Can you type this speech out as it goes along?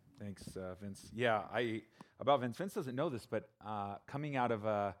Thanks, Vince. Yeah, about Vince. Vince doesn't know this, but coming out of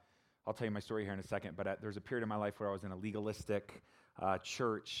I'll tell you my story here in a second. But there's a period in my life where I was in a legalistic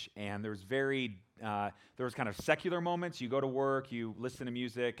church, and there was kind of secular moments. You go to work, you listen to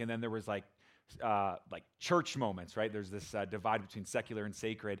music, and then there was like church moments, right? There's this divide between secular and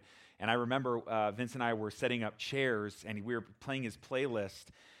sacred. And I remember Vince and I were setting up chairs, and we were playing his playlist.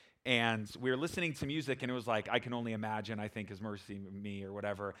 And we were listening to music, and it was like, I Can Only Imagine, I think, is Mercy Me or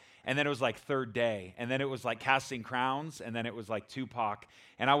whatever. And then it was like Third Day. And then it was like Casting Crowns. And then it was like Tupac.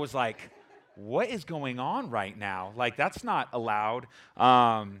 And I was like, what is going on right now? Like, that's not allowed.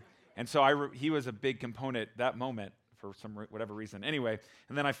 And so he was a big component that moment for whatever reason. Anyway,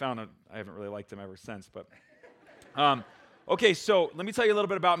 and then I found out I haven't really liked him ever since. But okay, so let me tell you a little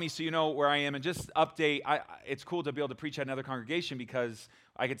bit about me so you know where I am. And just update, it's cool to be able to preach at another congregation because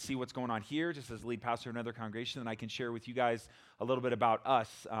I get to see what's going on here just as lead pastor of another congregation, and I can share with you guys a little bit about us.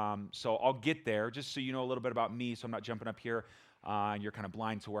 So I'll get there just so you know a little bit about me so I'm not jumping up here and you're kind of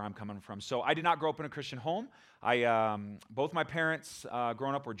blind to where I'm coming from. So I did not grow up in a Christian home. Both my parents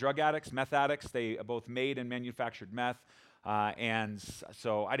growing up were drug addicts, meth addicts. They both made and manufactured meth. And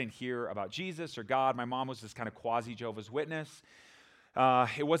so I didn't hear about Jesus or God. My mom was this kind of quasi-Jehovah's Witness.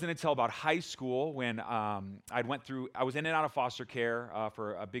 It wasn't until about high school when I was in and out of foster care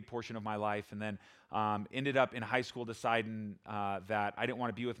for a big portion of my life, and then ended up in high school deciding that I didn't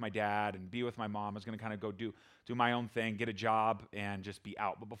want to be with my dad and be with my mom. I was going to kind of go do my own thing, get a job, and just be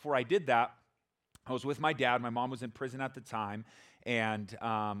out. But before I did that, I was with my dad. My mom was in prison at the time, and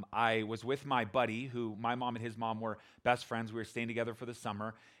I was with my buddy, who my mom and his mom were best friends. We were staying together for the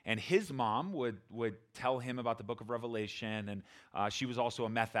summer, and his mom would tell him about the book of Revelation, and she was also a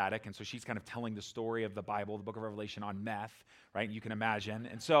meth addict, and so she's kind of telling the story of the Bible, the book of Revelation, on meth, right? You can imagine.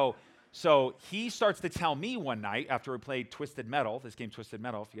 And so he starts to tell me one night after we played Twisted Metal, this game Twisted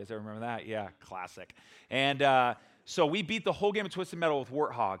Metal, if you guys ever remember that. Yeah, classic. And so we beat the whole game of Twisted Metal with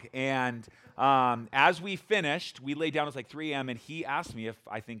Warthog. And as we finished, we laid down, it was like 3 a.m., and he asked me if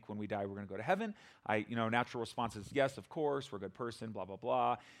I think when we die we're going to go to heaven. Natural response is yes, of course, we're a good person, blah, blah,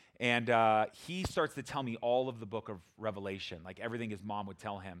 blah. And he starts to tell me all of the book of Revelation, like everything his mom would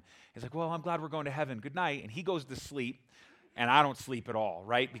tell him. He's like, well, I'm glad we're going to heaven. Good night. And he goes to sleep, and I don't sleep at all,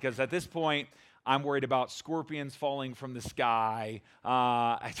 right? Because at this point, I'm worried about scorpions falling from the sky,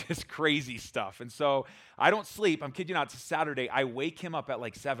 just crazy stuff. And so I don't sleep. I'm kidding you not. It's Saturday. I wake him up at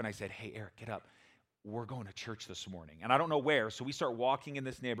like 7. I said, hey, Eric, get up. We're going to church this morning. And I don't know where. So we start walking in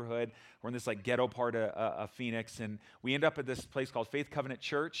this neighborhood. We're in this like ghetto part of Phoenix. And we end up at this place called Faith Covenant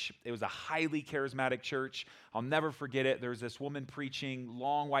Church. It was a highly charismatic church. I'll never forget it. There's this woman preaching,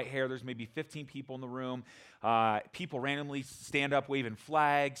 long white hair. There's maybe 15 people in the room. People randomly stand up waving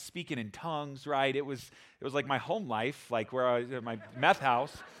flags, speaking in tongues, right? It was like my home life, like where I was at my meth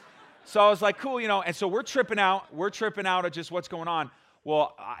house. So I was like, cool, and so we're tripping out. We're tripping out at just what's going on.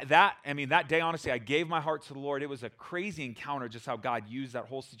 Well, that day, honestly, I gave my heart to the Lord. It was a crazy encounter, just how God used that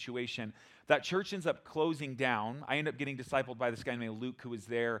whole situation. That church ends up closing down. I end up getting discipled by this guy named Luke, who was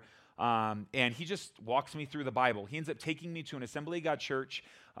there, and he just walks me through the Bible. He ends up taking me to an Assembly of God church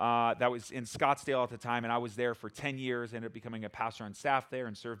that was in Scottsdale at the time, and I was there for 10 years, ended up becoming a pastor on staff there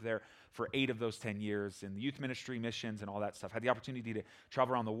and served there for 8 of those 10 years in the youth ministry, missions, and all that stuff. Had the opportunity to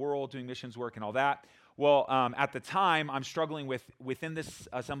travel around the world doing missions work and all that. Well, at the time, I'm struggling within this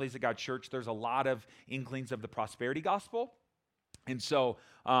Assemblies of God church, there's a lot of inklings of the prosperity gospel. And so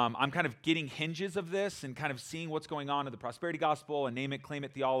I'm kind of getting hinges of this and kind of seeing what's going on in the prosperity gospel and name it, claim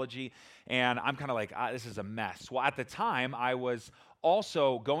it theology. And I'm kind of like, this is a mess. Well, at the time, I was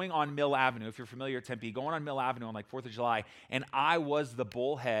also going on Mill Avenue, if you're familiar with Tempe, going on Mill Avenue on like 4th of July, and I was the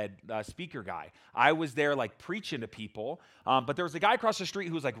bullhead speaker guy. I was there like preaching to people, but there was a guy across the street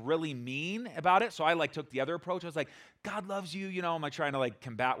who was like really mean about it, so I like took the other approach. I was like, God loves you, am I trying to like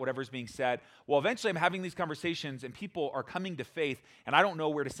combat whatever's being said? Well, eventually I'm having these conversations, and people are coming to faith, and I don't know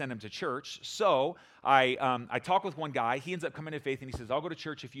where to send them to church, so I talk with one guy. He ends up coming to faith, and he says, I'll go to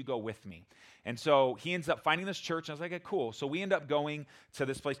church if you go with me. And so he ends up finding this church, and I was like, okay, cool. So we end up going to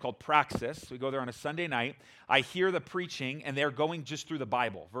this place called Praxis. We go there on a Sunday night. I hear the preaching, and they're going just through the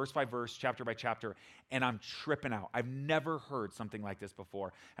Bible, verse by verse, chapter by chapter, and I'm tripping out. I've never heard something like this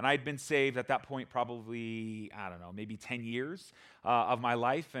before. And I had been saved at that point probably, I don't know, maybe 10 years of my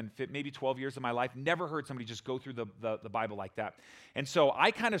life, and maybe 12 years of my life. Never heard somebody just go through the Bible like that. And so I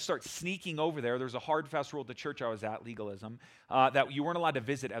kind of start sneaking over there. There's a hard, fast rule at the church I was at, legalism, that you weren't allowed to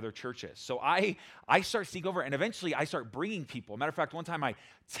visit other churches. So I start sneaking over, and eventually I start bringing people. Matter of fact, one time I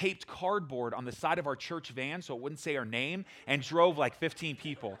taped cardboard on the side of our church van so it wouldn't say our name, and drove like 15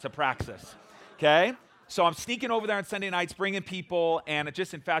 people to Praxis. Okay? So I'm sneaking over there on Sunday nights, bringing people, and it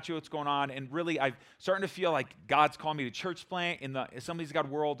just infatuates what's going on. And really, I'm starting to feel like God's calling me to church plant. In the Assemblies of God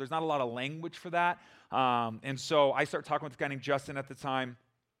world, there's not a lot of language for that. And so I start talking with this guy named Justin at the time.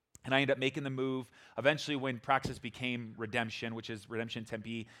 And I ended up making the move eventually when Praxis became Redemption, which is Redemption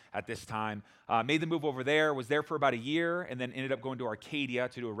Tempe at this time. Made the move over there, was there for about a year, and then ended up going to Arcadia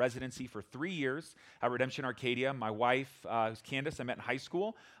to do a residency for 3 years at Redemption Arcadia. My wife, who's Candace, I met in high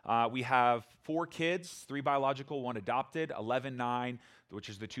school. We have 4 kids, 3 biological, 1 adopted, 11, 9, which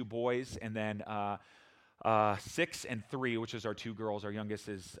is the 2 boys, and then 6 and 3, which is our 2 girls. Our youngest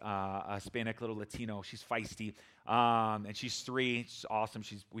is a Hispanic little Latino. She's feisty, and she's 3. She's awesome.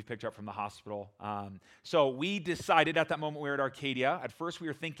 We picked her up from the hospital. So we decided at that moment we were at Arcadia. At first, we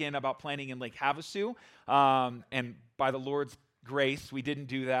were thinking about planning in Lake Havasu, and by the Lord's grace, we didn't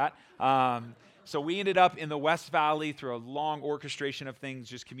do that. So we ended up in the West Valley through a long orchestration of things,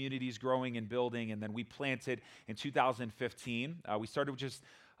 just communities growing and building, and then we planted in 2015. We started with just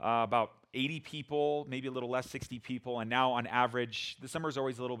about 80 people, maybe a little less, 60 people, and now on average, the summer's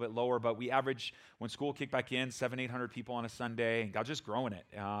always a little bit lower, but we average, when school kicked back in, 700-800 people on a Sunday, and God's just growing it.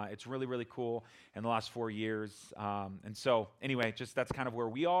 It's really, really cool in the last 4 years. And so, anyway, just that's kind of where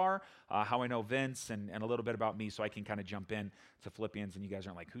we are, how I know Vince, and a little bit about me, so I can kind of jump in to Philippians, and you guys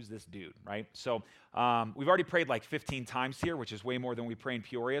aren't like, who's this dude, right? So, we've already prayed like 15 times here, which is way more than we pray in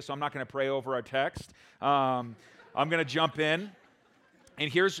Peoria, so I'm not going to pray over our text. I'm going to jump in.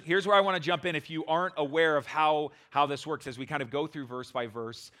 And here's where I want to jump in. If you aren't aware of how this works as we kind of go through verse by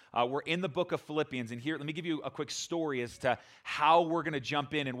verse, we're in the book of Philippians. And here, let me give you a quick story as to how we're going to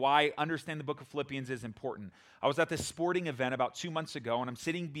jump in and why understanding the book of Philippians is important. I was at this sporting event about 2 months ago, and I'm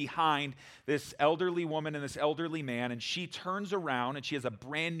sitting behind this elderly woman and this elderly man, and she turns around, and she has a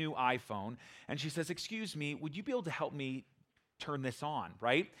brand new iPhone, and she says, "Excuse me, would you be able to help me turn this on,"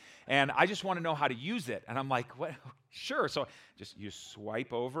 right? And I just want to know how to use it. And I'm like, "What? Sure." So just you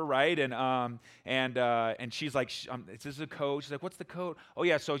swipe over, right? And she's like, "This is a code." She's like, "What's the code?" "Oh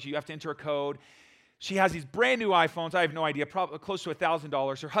yeah, so you have to enter a code." She has these brand new iPhones. I have no idea, probably close to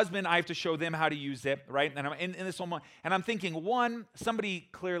 $1,000. Her husband, I have to show them how to use it, right? And I'm in this one, and I'm thinking, one, somebody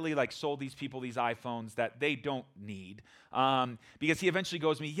clearly like sold these people these iPhones that they don't need, because he eventually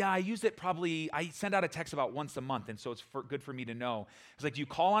goes to me, "Yeah, I use it probably. I send out a text about once a month, and so it's good for me to know." I was like, "Do you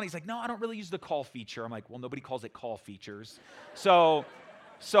call on it?" He's like, "No, I don't really use the call feature." I'm like, "Well, nobody calls it call features,"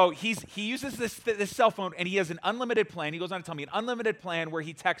 So he uses this cell phone, and he has an unlimited plan. He goes on to tell me an unlimited plan where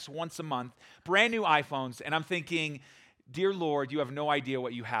he texts once a month, brand new iPhones, and I'm thinking, dear Lord, you have no idea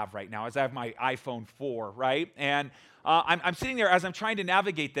what you have right now, as I have my iPhone 4, right? And I'm sitting there as I'm trying to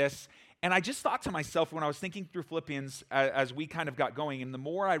navigate this, and I just thought to myself when I was thinking through Philippians as we kind of got going, and the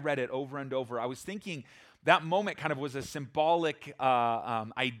more I read it over and over, I was thinking that moment kind of was a symbolic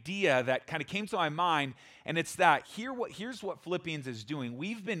idea that kind of came to my mind, and it's that here's what Philippians is doing.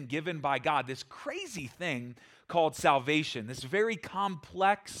 We've been given by God this crazy thing called salvation, this very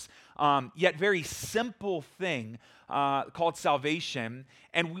complex yet very simple thing called salvation,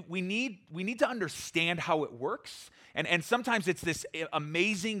 and we need to understand how it works. And sometimes it's this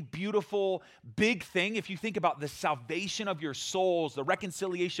amazing, beautiful, big thing. If you think about the salvation of your souls, the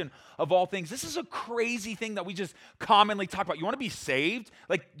reconciliation of all things, this is a crazy thing that we just commonly talk about. You want to be saved?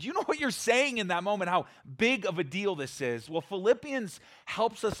 Like, do you know what you're saying in that moment, how big of a deal this is? Well, Philippians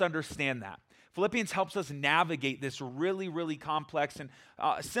helps us understand that. Philippians helps us navigate this really, really complex and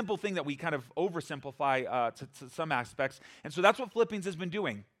simple thing that we kind of oversimplify to some aspects. And so that's what Philippians has been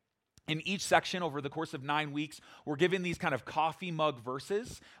doing. In each section over the course of 9 weeks, we're given these kind of coffee mug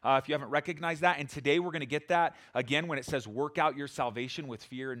verses, if you haven't recognized that. And today we're going to get that again when it says, "Work out your salvation with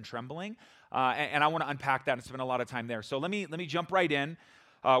fear and trembling." And I want to unpack that and spend a lot of time there. So let me jump right in.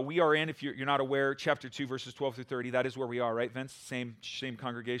 We are in, if you're not aware, chapter 2, verses 12 through 30. That is where we are, right, Vince? Same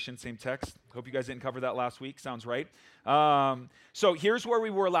congregation, same text. Hope you guys didn't cover that last week. Sounds right. So here's where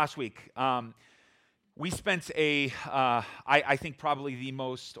we were last week. We spent I think probably the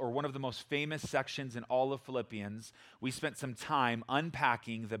most, or one of the most famous sections in all of Philippians. We spent some time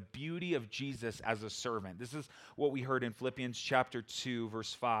unpacking the beauty of Jesus as a servant. This is what we heard in Philippians chapter 2,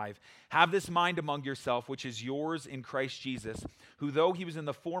 verse 5. "Have this mind among yourself, which is yours in Christ Jesus, who though he was in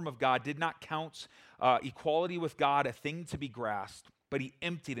the form of God, did not count equality with God a thing to be grasped, but he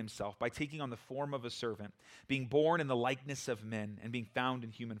emptied himself by taking on the form of a servant, being born in the likeness of men, and being found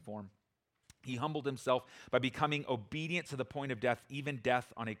in human form. He humbled himself by becoming obedient to the point of death, even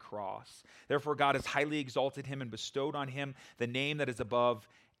death on a cross. Therefore, God has highly exalted him and bestowed on him the name that is above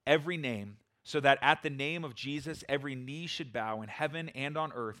every name, so that at the name of Jesus, every knee should bow in heaven and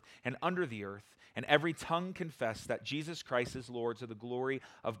on earth and under the earth, and every tongue confess that Jesus Christ is Lord, to the glory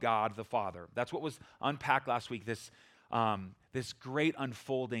of God the Father. That's what was unpacked last week, this great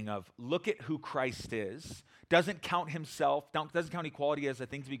unfolding of look at who Christ is, doesn't count himself, doesn't count equality as a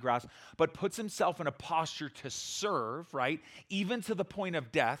thing to be grasped, but puts himself in a posture to serve, right? Even to the point of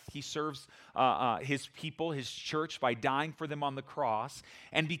death. He serves his people, his church, by dying for them on the cross.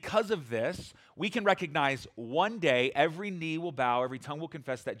 And because of this, we can recognize one day every knee will bow, every tongue will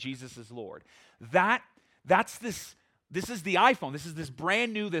confess that Jesus is Lord. This is the iPhone. This is this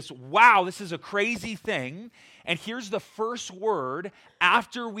brand new, this is a crazy thing. And here's the first word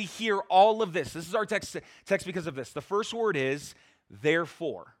after we hear all of this. This is our text because of this. The first word is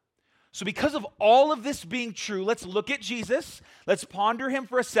therefore. So because of all of this being true, let's look at Jesus. Let's ponder him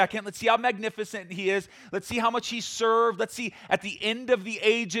for a second. Let's see how magnificent he is. Let's see how much he served. Let's see at the end of the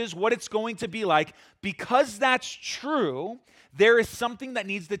ages what it's going to be like. Because that's true, there is something that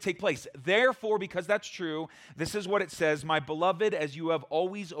needs to take place. Therefore, because that's true, this is what it says: my beloved, as you have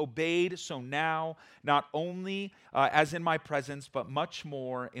always obeyed, so now, not only as in my presence, but much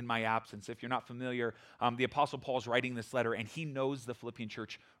more in my absence. If you're not familiar, the Apostle Paul's writing this letter, and he knows the Philippian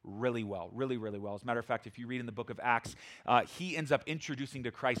church really well, really, really well. As a matter of fact, if you read in the book of Acts, he ends up introducing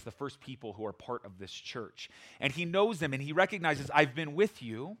to Christ the first people who are part of this church. And he knows them, and he recognizes, I've been with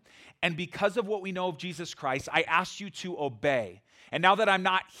you, and because of what we know of Jesus Christ, I asked you to obey. And now that I'm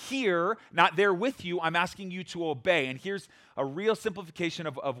not here, not there with you, I'm asking you to obey. And here's a real simplification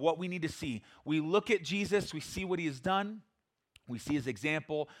of what we need to see. We look at Jesus, we see what he has done, we see his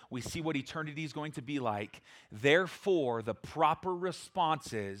example, we see what eternity is going to be like. Therefore, the proper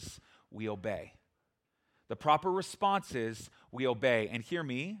response is we obey. The proper response is we obey. And hear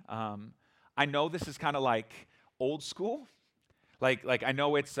me, I know this is kind of like old school. Like I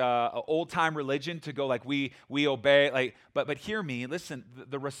know it's an old-time religion to go like we obey, but hear me, listen,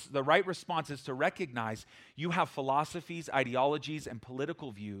 the right response is to recognize you have philosophies, ideologies, and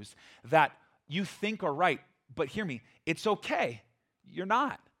political views that you think are right, but hear me, it's okay. You're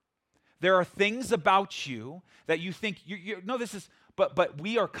not. There are things about you that you think, but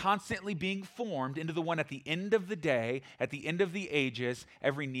we are constantly being formed into the one at the end of the day, at the end of the ages,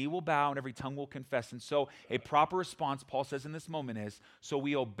 every knee will bow and every tongue will confess. And so a proper response, Paul says in this moment, is, so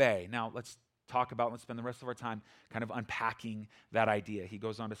we obey. Now let's spend the rest of our time kind of unpacking that idea. He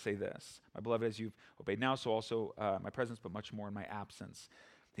goes on to say this: my beloved, as you've obeyed now, so also my presence, but much more in my absence.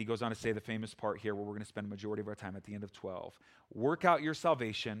 He goes on to say the famous part here where we're going to spend a majority of our time at the end of 12. Work out your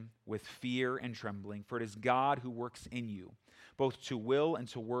salvation with fear and trembling, for it is God who works in you, both to will and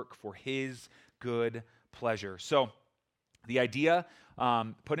to work for his good pleasure. So the idea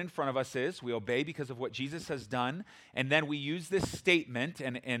put in front of us is we obey because of what Jesus has done, and then we use this statement,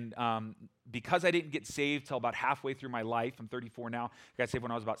 and because I didn't get saved till about halfway through my life, I'm 34 now, I got saved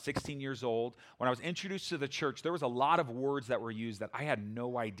when I was about 16 years old. When I was introduced to the church, there was a lot of words that were used that I had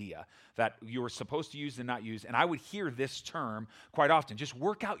no idea that you were supposed to use and not use, and I would hear this term quite often, just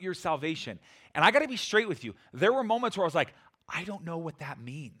work out your salvation. And I got to be straight with you. There were moments where I was like, I don't know what that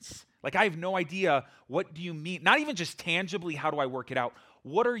means. Like, I have no idea, what do you mean? Not even just tangibly, how do I work it out?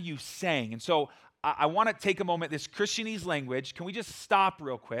 What are you saying? And so I want to take a moment, this Christianese language, can we just stop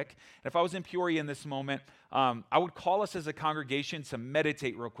real quick? And if I was in Peoria in this moment, I would call us as a congregation to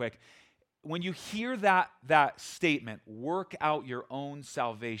meditate real quick. When you hear that statement, work out your own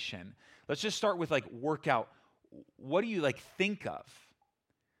salvation, let's just start with work out. What do you think of?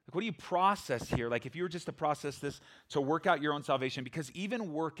 What do you process here? If you were just to process this, to work out your own salvation, because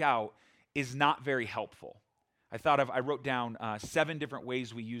even work out is not very helpful. I wrote down 7 different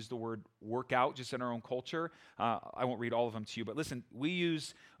ways we use the word workout just in our own culture. I won't read all of them to you, but listen, we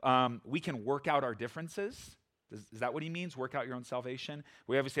can work out our differences. Is that what he means? Work out your own salvation?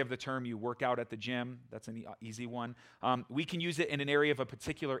 We obviously have the term you work out at the gym. That's an easy one. We can use it in an area of a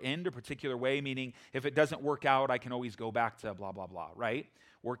particular end or particular way, meaning if it doesn't work out, I can always go back to blah, blah, blah, right?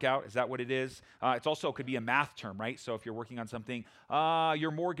 Workout, is that what it is? It also could be a math term, right? So if you're working on something, your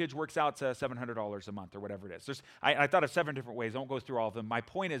mortgage works out to $700 a month or whatever it is. I thought of 7 different ways. I won't go through all of them. My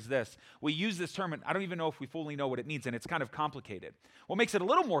point is this. We use this term, and I don't even know if we fully know what it means, and it's kind of complicated. What makes it a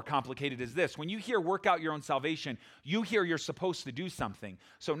little more complicated is this. When you hear work out your own salvation, you hear you're supposed to do something.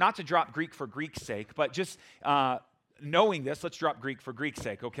 So not to drop Greek for Greek's sake, but just knowing this, let's drop Greek for Greek's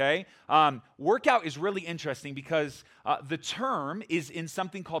sake, okay? Workout is really interesting because the term is in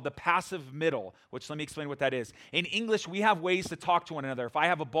something called the passive middle, which let me explain what that is. In English, we have ways to talk to one another. If I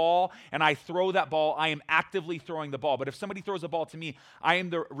have a ball and I throw that ball, I am actively throwing the ball. But if somebody throws a ball to me, I am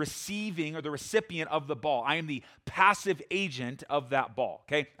the receiving or the recipient of the ball. I am the passive agent of that ball,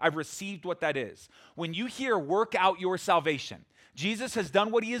 okay? I've received what that is. When you hear work out your salvation, Jesus has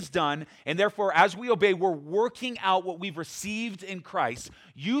done what he has done, and therefore, as we obey, we're working out what we've received in Christ.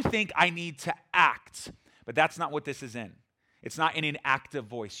 You think I need to act, but that's not what this is in. It's not in an active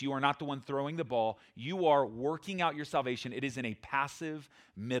voice. You are not the one throwing the ball. You are working out your salvation. It is in a passive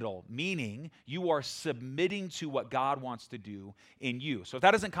middle, meaning you are submitting to what God wants to do in you. So if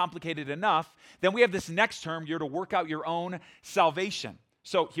that isn't complicated enough, then we have this next term. You're to work out your own salvation.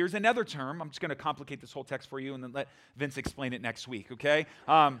 So here's another term. I'm just going to complicate this whole text for you and then let Vince explain it next week, okay?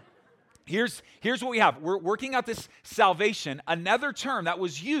 Here's what we have. We're working out this salvation. Another term that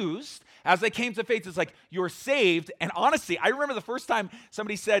was used as they came to faith is like, you're saved. And honestly, I remember the first time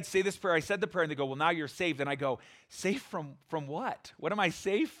somebody said, say this prayer. I said the prayer and they go, well, now you're saved. And I go, saved from what? What am I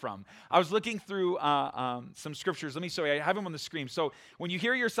saved from? I was looking through some scriptures. Let me show you. I have them on the screen. So when you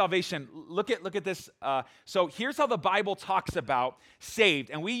hear your salvation, look at this. So here's how the Bible talks about saved.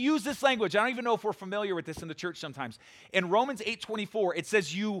 And we use this language. I don't even know if we're familiar with this in the church sometimes. In Romans 8:24, it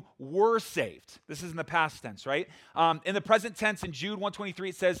says you were saved. This is in the past tense, right? In the present tense, in Jude 1:23,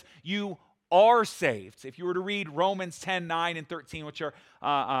 it says you are saved. If you were to read Romans 10, 9, and 13, which are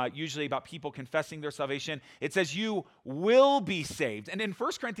usually about people confessing their salvation, it says you will be saved. And in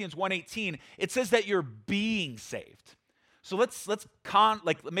 1 Corinthians 1:18, it says that you're being saved. So let's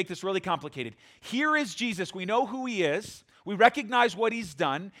make this really complicated. Here is Jesus. We know who he is. We recognize what he's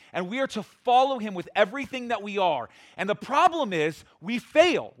done, and we are to follow him with everything that we are. And the problem is we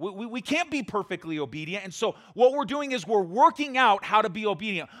fail. We can't be perfectly obedient. And so what we're doing is we're working out how to be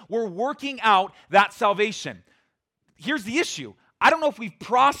obedient. We're working out that salvation. Here's the issue. I don't know if we've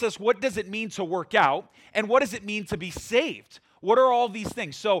processed what does it mean to work out and what does it mean to be saved. What are all these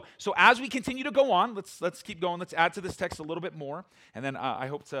things? So as we continue to go on, let's keep going. Let's add to this text a little bit more. And then I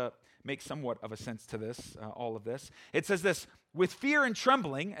hope to make somewhat of a sense to this, all of this. It says this, with fear and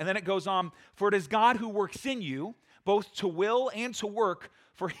trembling, and then it goes on, for it is God who works in you, both to will and to work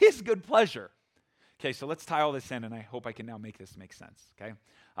for his good pleasure. Okay, so let's tie all this in, and I hope I can now make this make sense, okay?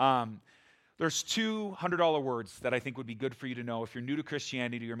 There's two $100 words that I think would be good for you to know if you're new to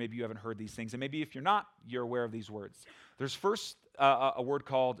Christianity or maybe you haven't heard these things, and maybe if you're not, you're aware of these words. There's first a word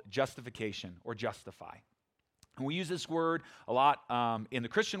called justification or justify. And we use this word a lot in the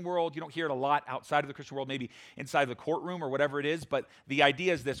Christian world. You don't hear it a lot outside of the Christian world, maybe inside the courtroom or whatever it is. But the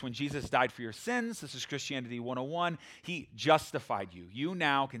idea is this: when Jesus died for your sins, this is Christianity 101, he justified you. You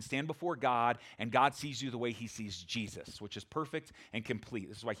now can stand before God, and God sees you the way he sees Jesus, which is perfect and complete.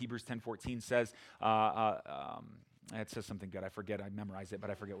 This is why Hebrews 10:14 says, it says something good. I forget. I memorized it, but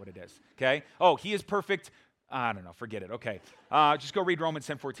I forget what it is. Okay? Oh, he is perfect. I don't know, forget it. Okay. Just go read Romans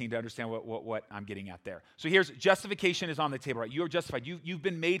 10:14 to understand what I'm getting at there. So here's justification is on the table, right? You are justified. You've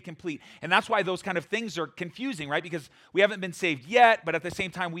been made complete. And that's why those kind of things are confusing, right? Because we haven't been saved yet, but at the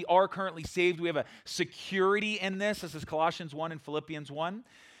same time, we are currently saved. We have a security in this. This is Colossians 1 and Philippians 1.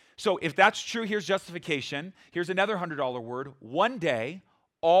 So if that's true, here's justification. Here's another $100 word. One day,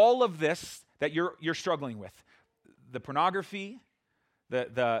 all of this that you're struggling with, the pornography,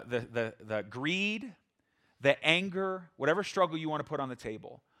 the greed, the anger, whatever struggle you want to put on the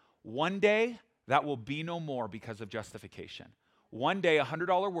table, one day that will be no more because of justification. One day,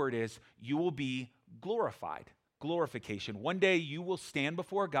 $100 word is you will be glorified. Glorification. One day you will stand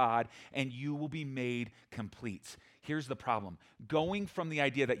before God and you will be made complete. Here's the problem. Going from the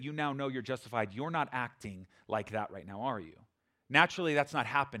idea that you now know you're justified, you're not acting like that right now, are you? Naturally, that's not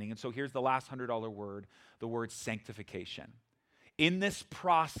happening. And so here's the last $100 word, the word sanctification. In this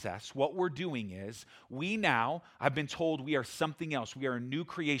process, what we're doing is we now, I've been told we are something else. We are a new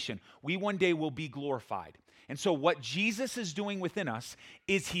creation. We one day will be glorified. And so what Jesus is doing within us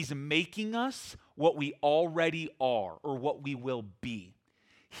is he's making us what we already are or what we will be.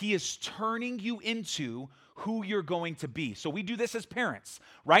 He is turning you into who you're going to be. So we do this as parents.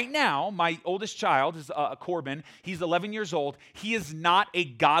 Right now, my oldest child is Corbin. He's 11 years old. He is not a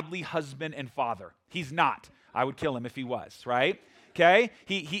godly husband and father. He's not. I would kill him if he was, right? Okay?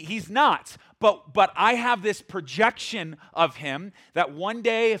 He's not. But I have this projection of him that one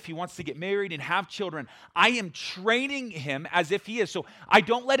day, if he wants to get married and have children, I am training him as if he is. So I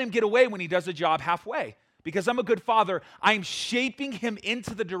don't let him get away when he does a job halfway. Because I'm a good father, I'm shaping him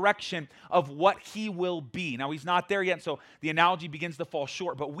into the direction of what he will be. Now, he's not there yet, so the analogy begins to fall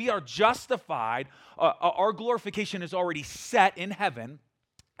short. But we are justified. Our glorification is already set in heaven.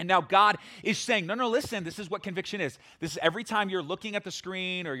 And now God is saying, no, listen, this is what conviction is. This is every time you're looking at the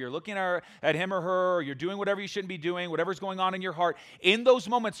screen or you're looking at him or her or you're doing whatever you shouldn't be doing, whatever's going on in your heart. In those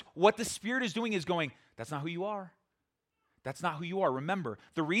moments, what the Spirit is doing is going, that's not who you are. That's not who you are. Remember,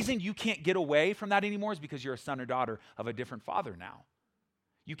 the reason you can't get away from that anymore is because you're a son or daughter of a different father now.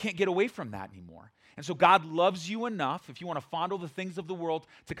 You can't get away from that anymore. And so God loves you enough, if you want to fondle the things of the world,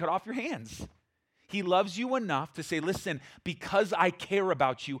 to cut off your hands. He loves you enough to say, listen, because I care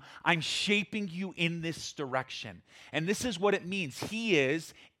about you, I'm shaping you in this direction. And this is what it means. He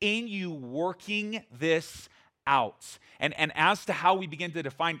is in you working this out. And as to how we begin to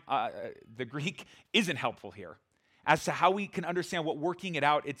define, the Greek isn't helpful here. As to how we can understand what working it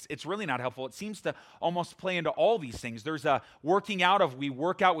out, it's really not helpful. It seems to almost play into all these things. There's a working out of we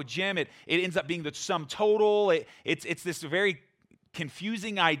work out with Jim. It ends up being the sum total. It's this very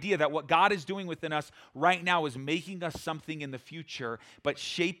confusing idea that what God is doing within us right now is making us something in the future, but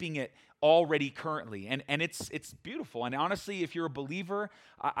shaping it already currently. And it's beautiful. And honestly, if you're a believer,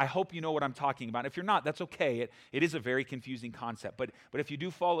 I hope you know what I'm talking about. If you're not, that's okay. It is a very confusing concept. But if you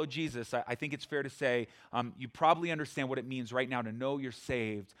do follow Jesus, I think it's fair to say you probably understand what it means right now to know you're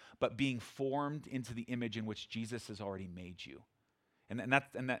saved, but being formed into the image in which Jesus has already made you. And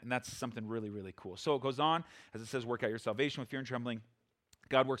that's something really, really cool. So it goes on, as it says, work out your salvation with fear and trembling.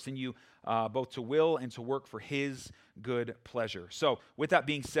 God works in you both to will and to work for his good pleasure. So with that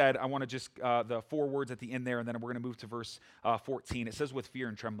being said, I want to just, the 4 words at the end there, and then we're going to move to verse 14. It says with fear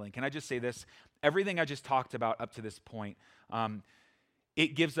and trembling. Can I just say this? Everything I just talked about up to this point,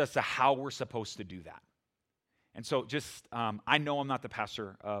 it gives us a how we're supposed to do that. And so just, I know I'm not the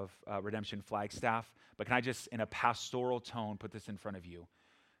pastor of Redemption Flagstaff, but can I just, in a pastoral tone, put this in front of you?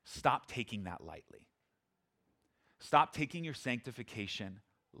 Stop taking that lightly. Stop taking your sanctification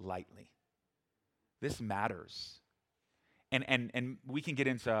lightly. This matters. And we can get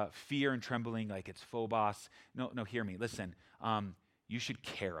into fear and trembling like it's phobos. No, hear me. Listen, you should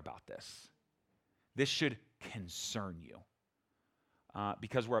care about this. This should concern you.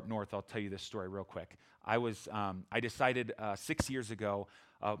 Because we're up north, I'll tell you this story real quick. I decided 6 years ago,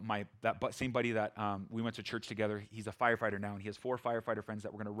 same buddy that we went to church together, he's a firefighter now, and he has 4 firefighter friends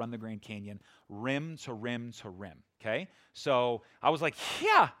that were going to run the Grand Canyon rim to rim to rim, okay? So I was like,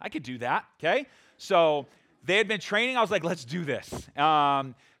 yeah, I could do that, okay? So they had been training. I was like, let's do this.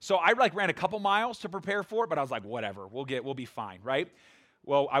 So I ran a couple miles to prepare for it, but I was like, whatever, we'll be fine, right?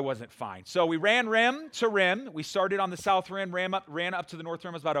 Well, I wasn't fine. So we ran rim to rim. We started on the south rim, ran up to the north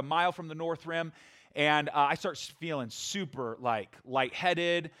rim. It was about a mile from the north rim. And I start feeling super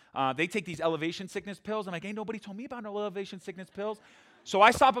lightheaded. They take these elevation sickness pills. I'm like, ain't nobody told me about no elevation sickness pills. So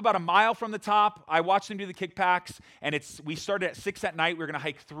I stop about a mile from the top. I watch them do the kickbacks. And we started at 6 at night. We were going to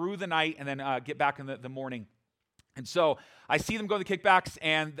hike through the night and then get back in the morning. And so I see them go the kickbacks,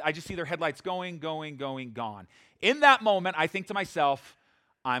 and I just see their headlights going, gone. In that moment, I think to myself,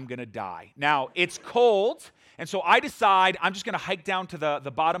 I'm going to die. Now, it's cold, and so I decide I'm just going to hike down to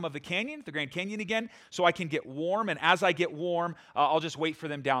the bottom of the canyon, the Grand Canyon again, so I can get warm, and as I get warm, I'll just wait for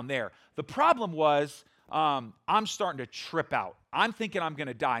them down there. The problem was I'm starting to trip out. I'm thinking I'm going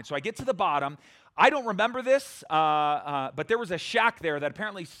to die, and so I get to the bottom. I don't remember this, but there was a shack there that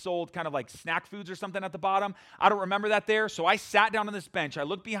apparently sold kind of like snack foods or something at the bottom. I don't remember that there, so I sat down on this bench. I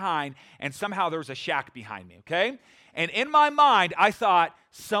looked behind, and somehow there was a shack behind me, okay? And in my mind, I thought,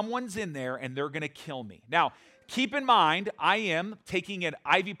 someone's in there and they're going to kill me. Now, keep in mind, I am taking an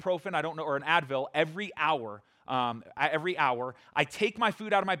ibuprofen, or an Advil every hour. I take my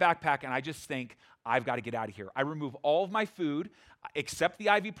food out of my backpack and I just think, I've got to get out of here. I remove all of my food except the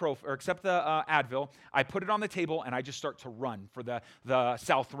ibuprofen, or except the Advil. I put it on the table and I just start to run for the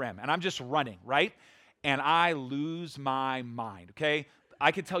south rim. And I'm just running, right? And I lose my mind, okay?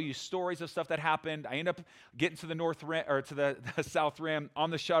 I could tell you stories of stuff that happened. I end up getting to the north rim, or to the south rim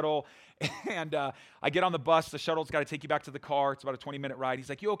on the shuttle, and I get on the bus. The shuttle's got to take you back to the car. It's about a 20-minute ride. He's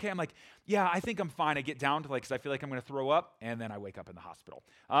like, you okay? I'm like, yeah, I think I'm fine. I get down to because I feel like I'm going to throw up, and then I wake up in the hospital.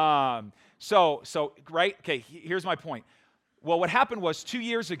 Right? Okay, here's my point. Well, what happened was 2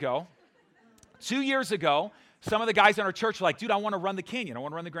 years ago, some of the guys in our church were like, dude, I want to run the canyon. I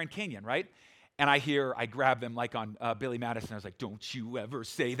want to run the Grand Canyon, right? And I grab them like on Billy Madison. I was like, don't you ever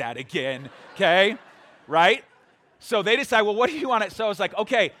say that again, okay? Right? So they decide, well, what do you want to? So I was like,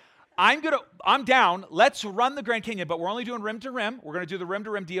 okay, I'm down. Let's run the Grand Canyon, but we're only doing rim to rim. We're going to do the rim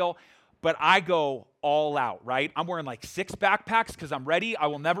to rim deal. but I go all out, right? I'm wearing like 6 backpacks because I'm ready. I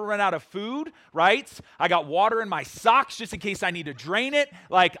will never run out of food, right? I got water in my socks just in case I need to drain it.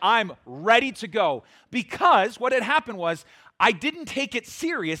 Like, I'm ready to go. Because what had happened was I didn't take it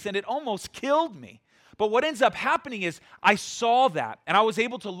serious and it almost killed me. But what ends up happening is I saw that and I was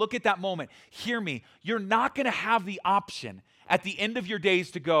able to look at that moment. Hear me, you're not going to have the option at the end of your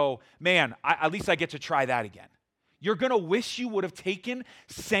days to go, man, at least I get to try that again. You're going to wish you would have taken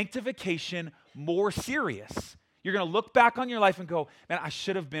sanctification more serious. You're going to look back on your life and go, man, I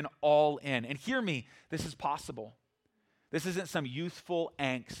should have been all in. And hear me, this is possible. This isn't some youthful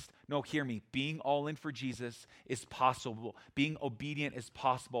angst. No, hear me. Being all in for Jesus is possible. Being obedient is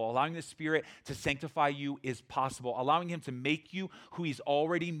possible. Allowing the Spirit to sanctify you is possible. Allowing Him to make you who He's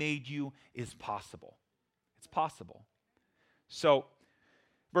already made you is possible. It's possible. So,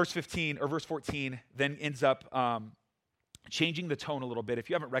 verse 14 then ends up changing the tone a little bit. If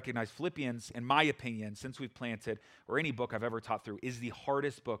you haven't recognized, Philippians, in my opinion, since we've planted, or any book I've ever taught through, is the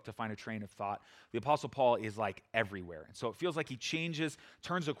hardest book to find a train of thought. The Apostle Paul is like everywhere. And so it feels like he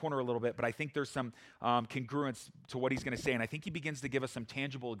turns the corner a little bit, but I think there's some congruence to what he's going to say. And I think he begins to give us some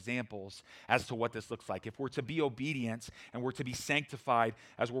tangible examples as to what this looks like. If we're to be obedient and we're to be sanctified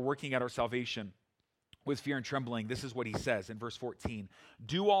as we're working at our salvation with fear and trembling, this is what he says in verse 14.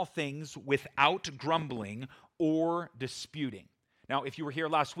 Do all things without grumbling or disputing. Now, if you were here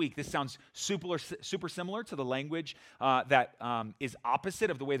last week, this sounds super similar to the language that is opposite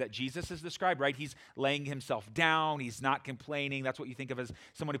of the way that Jesus is described, right? He's laying himself down. He's not complaining. That's what you think of as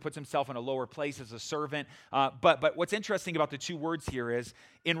someone who puts himself in a lower place as a servant. But what's interesting about the two words here is,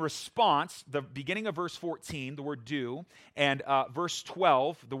 in response, the beginning of verse 14, the word do, and verse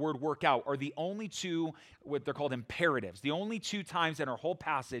 12, the word work out, are the only two, what they're called imperatives, the only two times in our whole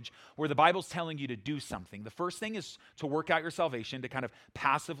passage where the Bible's telling you to do something. The first thing is to work out your salvation, to kind of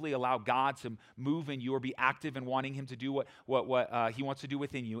passively allow God to move in you or be active in wanting Him to do what He wants to do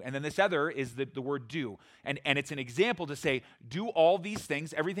within you. And then this other is the word do. And it's an example to say, do all these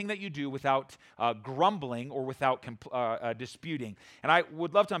things, everything that you do, without grumbling or without disputing. And I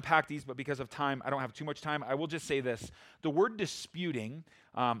would love to unpack these, but because of time, I don't have too much time. I will just say this. The word disputing,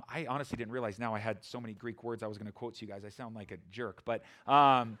 I honestly didn't realize now I had so many Greek words I was going to quote to you guys. I sound like a jerk. But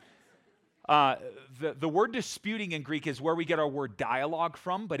the word disputing in Greek is where we get our word dialogue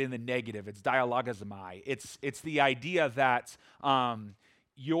from, but in the negative. It's dialogazomai. It's the idea that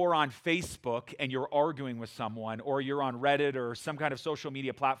you're on Facebook and you're arguing with someone, or you're on Reddit or some kind of social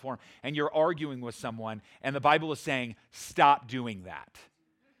media platform and you're arguing with someone, and the Bible is saying, stop doing that.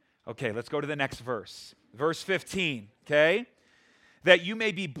 Okay, let's go to the next verse. Verse 15, okay? That you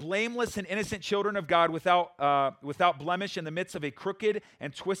may be blameless and innocent children of God without blemish in the midst of a crooked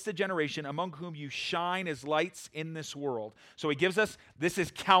and twisted generation, among whom you shine as lights in this world. So he gives us, this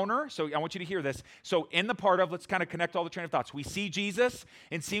is counter, so I want you to hear this. So in the part of, let's kind of connect all the train of thoughts. We see Jesus,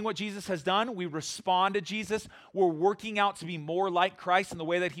 and seeing what Jesus has done, we respond to Jesus. We're working out to be more like Christ in the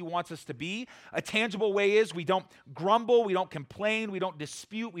way that He wants us to be. A tangible way is we don't grumble, we don't complain, we don't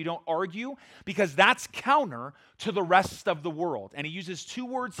dispute, we don't argue, because that's counter to the rest of the world. And he uses two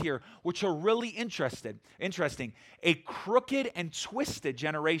words here which are really interesting. A crooked and twisted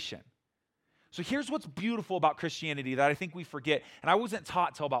generation. So here's what's beautiful about Christianity that I think we forget, and I wasn't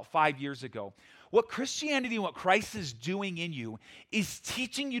taught till about 5 years ago. What Christianity and what Christ is doing in you is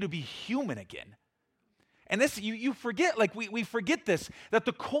teaching you to be human again. And this, you forget, like we forget this, that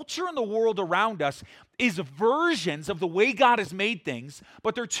the culture and the world around us is versions of the way God has made things,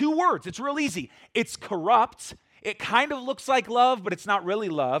 but they're two words. It's real easy. It's corrupt. It kind of looks like love, but it's not really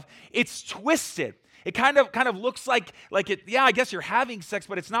love. It's twisted. It kind of looks like it, yeah, I guess you're having sex,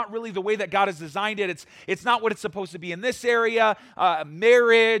 but it's not really the way that God has designed it. It's not what it's supposed to be in this area,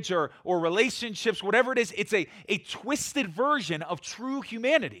 marriage or relationships, whatever it is. It's a twisted version of true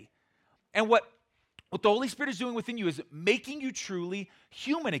humanity. And what the Holy Spirit is doing within you is making you truly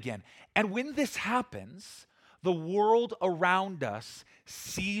human again. And when this happens, the world around us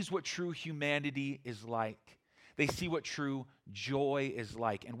sees what true humanity is like. They see what true joy is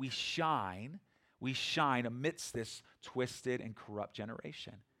like. And we shine amidst this twisted and corrupt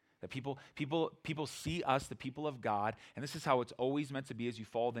generation. That people see us, the people of God, and this is how it's always meant to be as you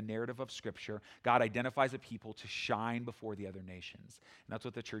follow the narrative of Scripture. God identifies a people to shine before the other nations. And that's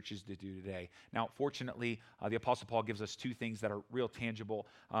what the church is to do today. Now, fortunately, the Apostle Paul gives us two things that are real tangible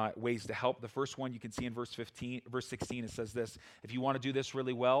ways to help. The first one you can see in verse 16. It says this: if you want to do this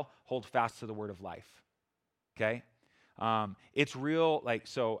really well, hold fast to the word of life. Okay? It's real,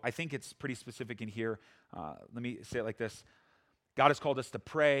 so I think it's pretty specific in here. Let me say it like this. God has called us to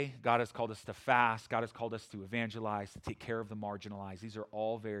pray. God has called us to fast. God has called us to evangelize, to take care of the marginalized. These are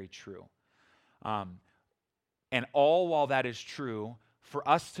all very true. And all while that is true, for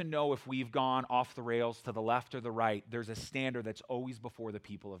us to know if we've gone off the rails to the left or the right, there's a standard that's always before the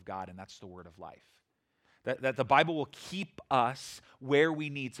people of God, and that's the word of life. That the Bible will keep us where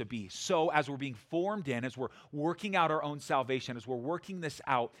we need to be. So as we're being formed in, as we're working out our own salvation, as we're working this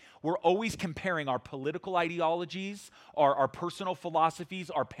out, we're always comparing our political ideologies, our personal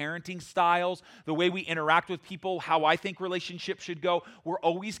philosophies, our parenting styles, the way we interact with people, how I think relationships should go. We're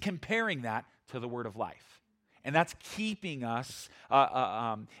always comparing that to the word of life. And that's keeping us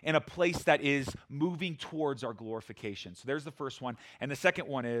in a place that is moving towards our glorification. So there's the first one. And the second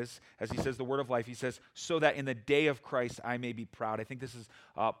one is, as he says, the word of life, he says, so that in the day of Christ I may be proud. I think this is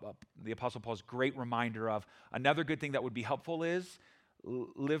the Apostle Paul's great reminder of another good thing that would be helpful is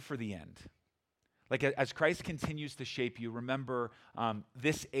live for the end. Like as Christ continues to shape you, remember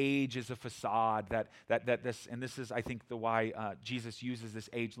this age is a facade this is, I think, why Jesus uses this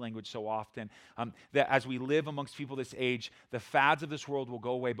age language so often. That as we live amongst people this age, the fads of this world will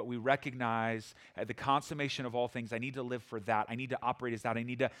go away, but we recognize at the consummation of all things, I need to live for that. I need to operate as that. I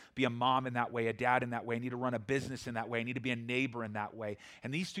need to be a mom in that way, a dad in that way. I need to run a business in that way. I need to be a neighbor in that way.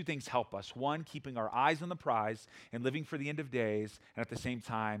 And these two things help us. One, keeping our eyes on the prize and living for the end of days, and at the same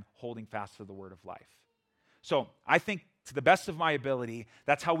time, holding fast to the word of life. So I think to the best of my ability,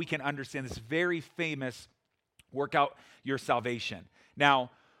 that's how we can understand this very famous work out your salvation.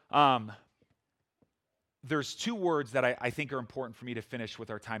 Now, there's two words that I think are important for me to finish with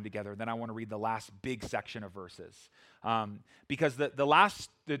our time together. Then I want to read the last big section of verses. Because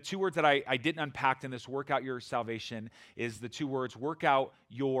the two words that I didn't unpack in this work out your salvation is the two words, work out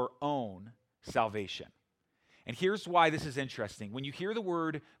your own salvation. And here's why this is interesting. When you hear the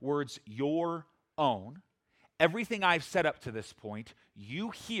words your own, everything I've said up to this point, you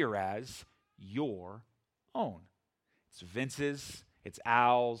hear as your own. It's Vince's, it's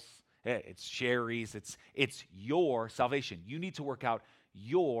Al's, it's Sherry's, it's your salvation. You need to work out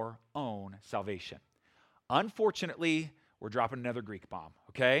your own salvation. Unfortunately, we're dropping another Greek bomb,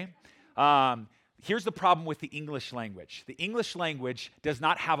 okay? Here's the problem with the English language. The English language does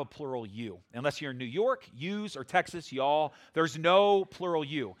not have a plural you. Unless you're in New York, yous, or Texas, y'all, there's no plural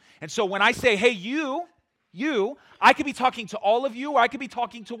you. And so when I say, hey, you, I could be talking to all of you, or I could be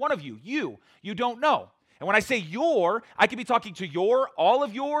talking to one of you. You don't know. And when I say your, I could be talking to all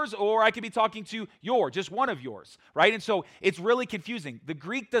of yours, or I could be talking to just one of yours, right? And so it's really confusing. The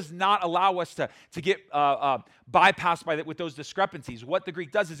Greek does not allow us to get bypassed with those discrepancies. What the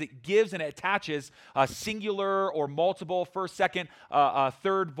Greek does is it gives and it attaches a singular or multiple, first, second,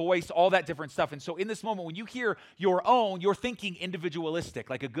 third voice, all that different stuff. And so in this moment, when you hear your own, you're thinking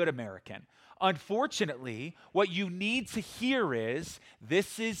individualistic, like a good American. Unfortunately, what you need to hear is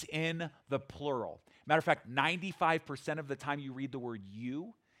this is in the plural. Matter of fact, 95% of the time you read the word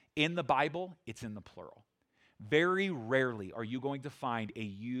you in the Bible, it's in the plural. Very rarely are you going to find a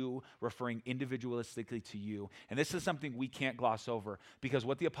you referring individualistically to you. And this is something we can't gloss over, because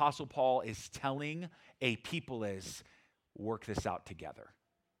what the Apostle Paul is telling a people is, work this out together.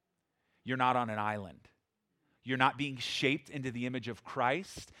 You're not on an island. You're not being shaped into the image of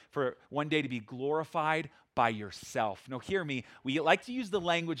Christ for one day to be glorified by yourself. No, hear me. We like to use the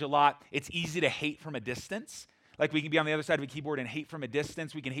language a lot. It's easy to hate from a distance. Like we can be on the other side of a keyboard and hate from a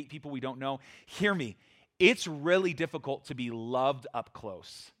distance. We can hate people we don't know. Hear me. It's really difficult to be loved up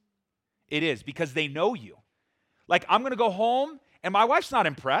close. It is, because they know you. Like, I'm going to go home and my wife's not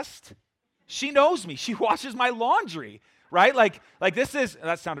impressed. She knows me. She washes my laundry, right? Like this is,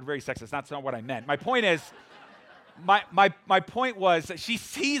 that sounded very sexist. That's not what I meant. My point is, my point was that she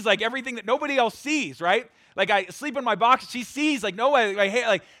sees like everything that nobody else sees, right? Like I sleep in my box, she sees like nobody,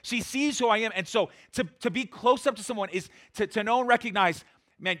 like she sees who I am. And so to be close up to someone is to know and recognize,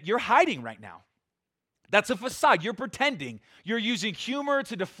 man, you're hiding right now. That's a facade. You're pretending. You're using humor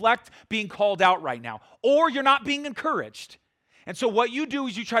to deflect being called out right now, or you're not being encouraged. And so what you do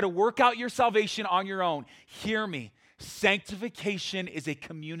is you try to work out your salvation on your own. Hear me. Sanctification is a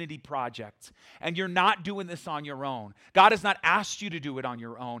community project, and you're not doing this on your own. God has not asked you to do it on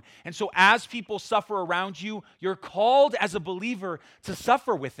your own. And so as people suffer around you, you're called as a believer to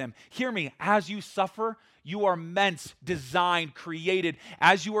suffer with them. Hear me, as you suffer, you are meant, designed, created,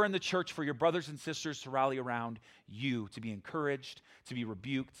 as you are in the church, for your brothers and sisters to rally around you, to be encouraged, to be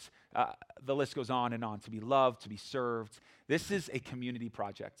rebuked. The list goes on, to be loved, to be served. This is a community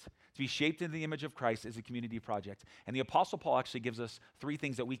project. To be shaped in the image of Christ is a community project. And the Apostle Paul actually gives us three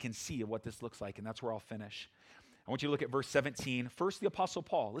things that we can see of what this looks like, and that's where I'll finish. I want you to look at verse 17. First, the Apostle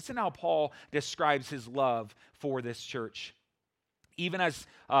Paul. Listen how Paul describes his love for this church. even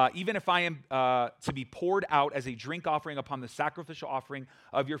if I am to be poured out as a drink offering upon the sacrificial offering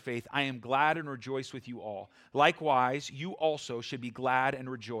of your faith, I am glad and rejoice with you all. Likewise, you also should be glad and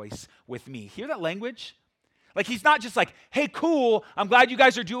rejoice with me. Hear that language? Like he's not just like, hey, cool, I'm glad you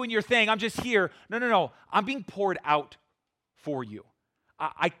guys are doing your thing. I'm just here. No. I'm being poured out for you.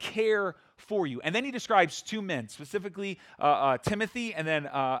 I care for you. And then he describes two men, specifically Timothy and then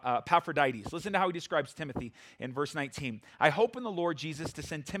Epaphroditus. Listen to how he describes Timothy in verse 19. I hope in the Lord Jesus to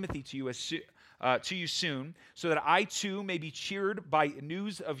send Timothy to you soon, so that I too may be cheered by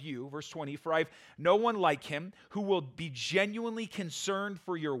news of you. Verse 20, for I have no one like him who will be genuinely concerned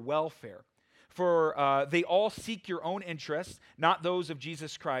for your welfare. For they all seek your own interests, not those of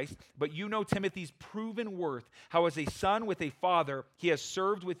Jesus Christ. But you know Timothy's proven worth, how as a son with a father he has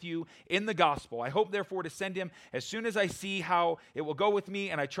served with you in the gospel. I hope therefore to send him as soon as I see how it will go with me,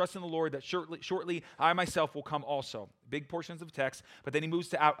 and I trust in the Lord that shortly I myself will come also. Big portions of text, but then he moves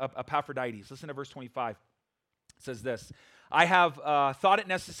to Epaphroditus. Listen to verse 25. It says this, I have thought it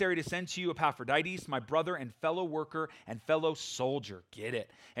necessary to send to you Epaphroditus, my brother and fellow worker and fellow soldier. Get it?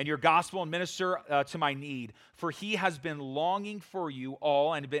 And your gospel and minister to my need. For he has been longing for you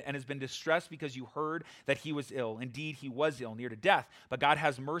all and has been distressed because you heard that he was ill. Indeed, he was ill, near to death. But God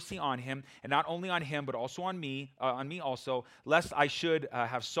has mercy on him, and not only on him, but also on me also, lest I should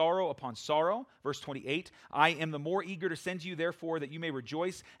have sorrow upon sorrow. Verse 28, I am the more eager to send to you, therefore, that you may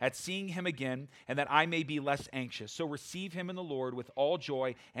rejoice at seeing him again, and that I may be less anxious. So receive him in the Lord with all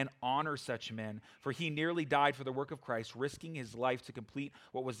joy and honor such men, for he nearly died for the work of Christ, risking his life to complete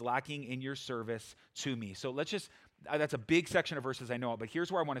what was lacking in your service to me. So that's a big section of verses, I know, but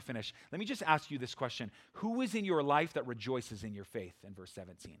here's where I want to finish. Let me just ask you this question. Who is in your life that rejoices in your faith in verse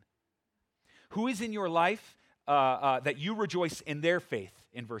 17? Who is in your life that you rejoice in their faith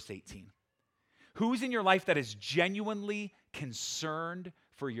in verse 18? Who is in your life that is genuinely concerned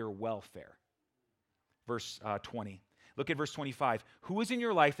for your welfare? Verse 20. Look at verse 25. Who is in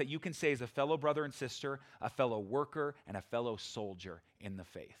your life that you can say is a fellow brother and sister, a fellow worker, and a fellow soldier in the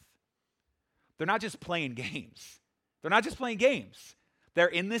faith? They're not just playing games. They're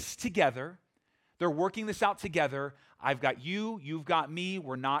in this together. They're working this out together. I've got you, you've got me.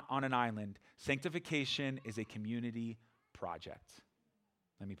 We're not on an island. Sanctification is a community project.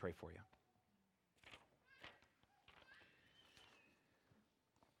 Let me pray for you.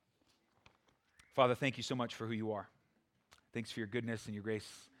 Father, thank you so much for who you are. Thanks for your goodness and your grace.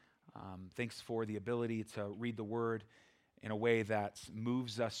 Thanks for the ability to read the word in a way that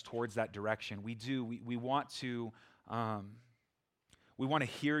moves us towards that direction. We want to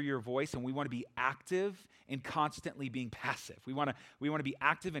hear your voice, and we want to be active in constantly being passive. We want to be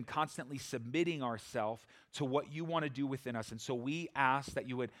active and constantly submitting ourselves to what you want to do within us. And so we ask that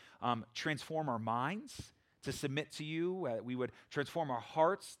you would transform our minds to submit to you. We would transform our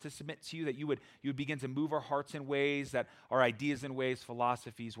hearts to submit to you, that you would begin to move our hearts in ways, that our ideas in ways,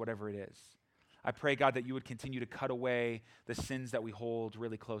 philosophies, whatever it is. I pray, God, that you would continue to cut away the sins that we hold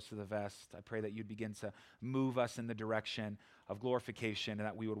really close to the vest. I pray that you'd begin to move us in the direction of glorification, and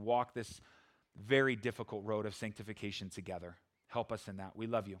that we would walk this very difficult road of sanctification together. Help us in that. We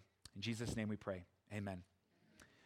love you. In Jesus' name we pray. Amen.